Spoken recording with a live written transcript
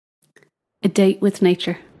date with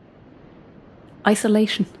nature.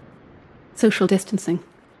 Isolation, social distancing,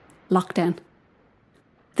 lockdown.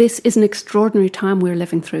 This is an extraordinary time we're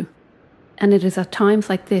living through, and it is at times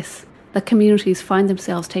like this that communities find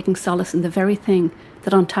themselves taking solace in the very thing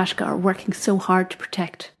that An Taisce are working so hard to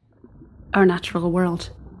protect, our natural world.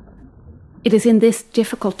 It is in this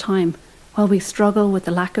difficult time, while we struggle with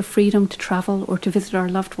the lack of freedom to travel or to visit our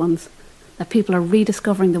loved ones, that people are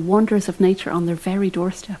rediscovering the wonders of nature on their very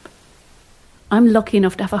doorstep. I'm lucky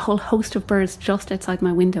enough to have a whole host of birds just outside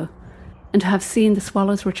my window, and to have seen the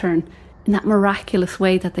swallows return in that miraculous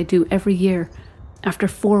way that they do every year after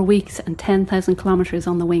 4 weeks and 10,000 kilometres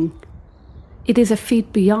on the wing. It is a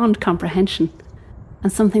feat beyond comprehension,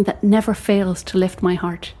 and something that never fails to lift my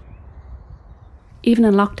heart. Even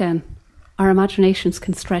in lockdown, our imaginations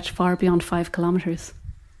can stretch far beyond 5 kilometres.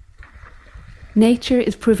 Nature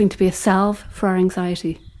is proving to be a salve for our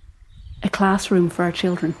anxiety, a classroom for our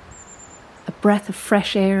children, a breath of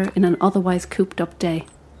fresh air in an otherwise cooped-up day.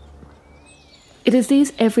 It is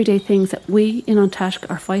these everyday things that we in An Taisce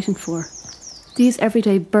are fighting for. These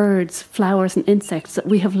everyday birds, flowers and insects that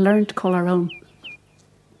we have learned to call our own.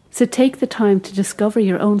 So take the time to discover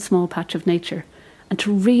your own small patch of nature and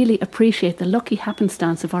to really appreciate the lucky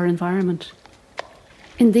happenstance of our environment.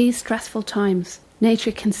 In these stressful times,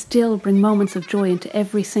 nature can still bring moments of joy into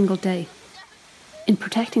every single day. In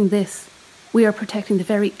protecting this, we are protecting the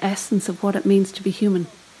very essence of what it means to be human.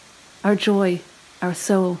 Our joy, our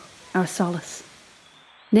soul, our solace.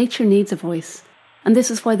 Nature needs a voice, and this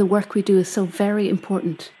is why the work we do is so very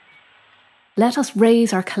important. Let us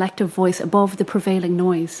raise our collective voice above the prevailing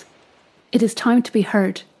noise. It is time to be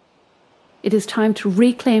heard. It is time to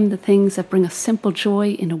reclaim the things that bring us simple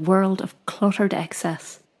joy in a world of cluttered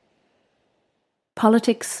excess.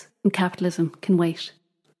 Politics and capitalism can wait.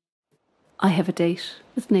 I have a date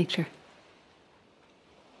with nature.